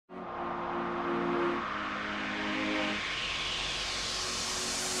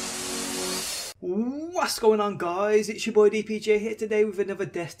What's going on, guys? It's your boy DPJ here today with another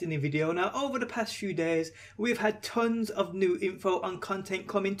Destiny video. Now, over the past few days we've had tons of new info and content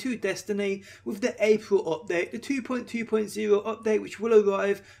coming to Destiny with the April update, the 2.2.0 update, which will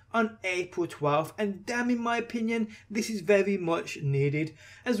arrive on April 12th, and damn, in my opinion, this is very much needed.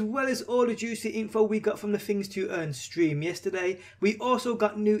 As well as all the juicy info we got from the Things to Earn stream yesterday, we also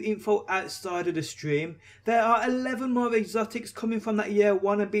got new info outside of the stream. There are 11 more exotics coming from that year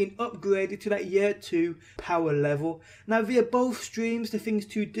 1 and being upgraded to that year 2 power level. Now, via both streams, the Things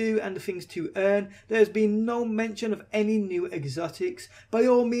to Do and the Things to Earn, there has been no mention of any new exotics. By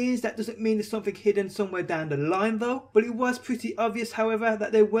all means, that doesn't mean there's something hidden somewhere down the line though, but it was pretty obvious, however,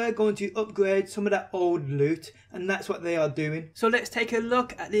 that they were going to upgrade some of that old loot, and that's what they are doing. So let's take a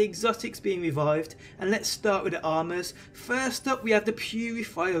look at the exotics being revived, and let's start with the armors. First up, we have the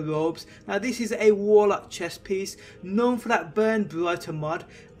Purifier robes. Now, this is a Warlock chest piece known for that Burn Brighter mod,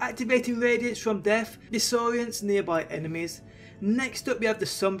 activating radiance from death, disorients nearby enemies. Next up, we have the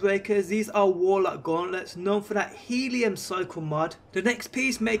Sunbreakers. These are Warlock gauntlets known for that Helium Cycle mod. The next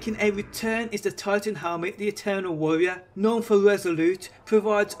piece making a return is the Titan helmet, the Eternal Warrior, known for Resolute,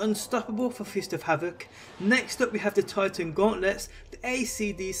 provides unstoppable for Fist of Havoc. Next up, we have the Titan gauntlets, the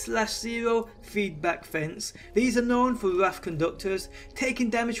ACD/0 feedback fence. These are known for Wrath Conductors, taking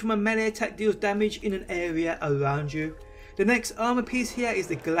damage from a melee attack deals damage in an area around you. The next armor piece here is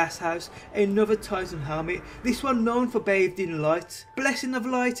the Glass House, another Titan helmet, this one known for Bathed in Light. Blessing of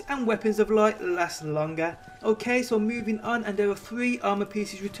Light and Weapons of Light last longer. Okay, so moving on, and there are 3 armor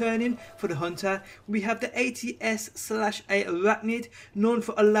pieces returning for the Hunter. We have the ATS/A Arachnid, known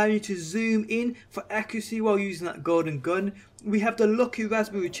for allowing you to zoom in for accuracy while using that golden gun. We have the Lucky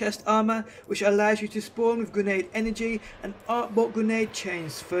Raspberry chest armor, which allows you to spawn with grenade energy and arcbolt grenade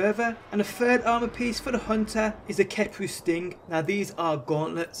chains further. And the third armor piece for the Hunter is the Khepri Sting. Now, these are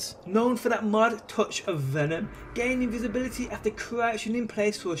gauntlets known for that mod Touch of Venom, gaining invisibility after crouching in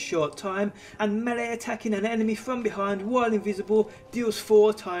place for a short time, and melee attacking an enemy from behind while invisible deals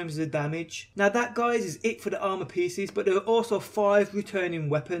 4 times the damage. Now, that, guys, is it for the armor pieces, but there are also 5 returning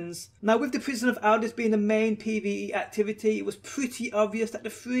weapons. Now, with the Prison of Elders being the main PvE activity, it was pretty obvious that the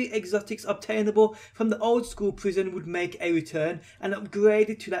 3 exotics obtainable from the old school prison would make a return and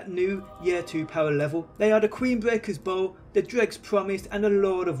upgraded to that new year 2 power level. They are the Queenbreaker's Bow, the Dreg's Promise and the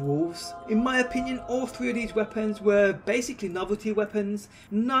Lord of Wolves. In my opinion, all 3 of these weapons were basically novelty weapons,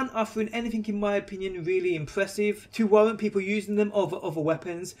 none offering anything, in my opinion, really impressive to warrant people using them over other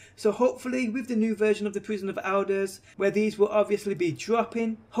weapons. So hopefully with the new version of the Prison of Elders, where these will obviously be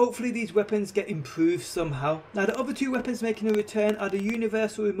dropping, hopefully these weapons get improved somehow. Now, the other 2 weapons making a return are the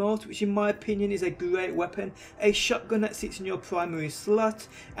Universal Remote, which in my opinion is a great weapon, a shotgun that sits in your primary slot,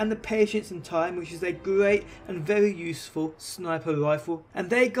 and the Patience and Time, which is a great and very useful sniper rifle. And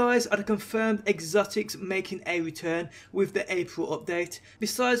they, guys, are the confirmed exotics making a return with the April update.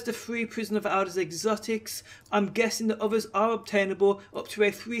 Besides the 3 Prison of Elders exotics, I'm guessing the others are obtainable up to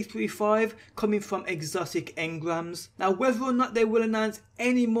a 335 coming from exotic engrams. Now, whether or not they will announce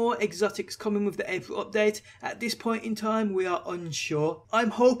any more exotics coming with the April update, at this point in time we are unsure.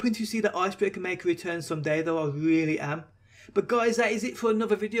 I'm hoping to see the Icebreaker make a return someday though, I really am. But guys, that is it for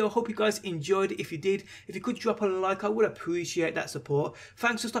another video. I hope you guys enjoyed it. If you did, if you could drop a like, I would appreciate that support.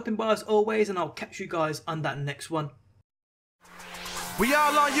 Thanks for stopping by as always, and I'll catch you guys on that next one. We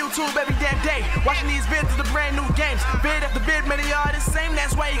all on YouTube every damn day, watching these vids of the brand new games. Vid after vid, many are the same,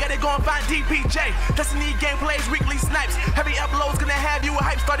 that's why you gotta go and find DPJ. Destiny gameplays, weekly snipes, heavy uploads, gonna have you a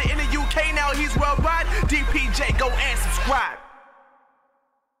hype. Started in the UK, now he's worldwide. DPJ, go and subscribe.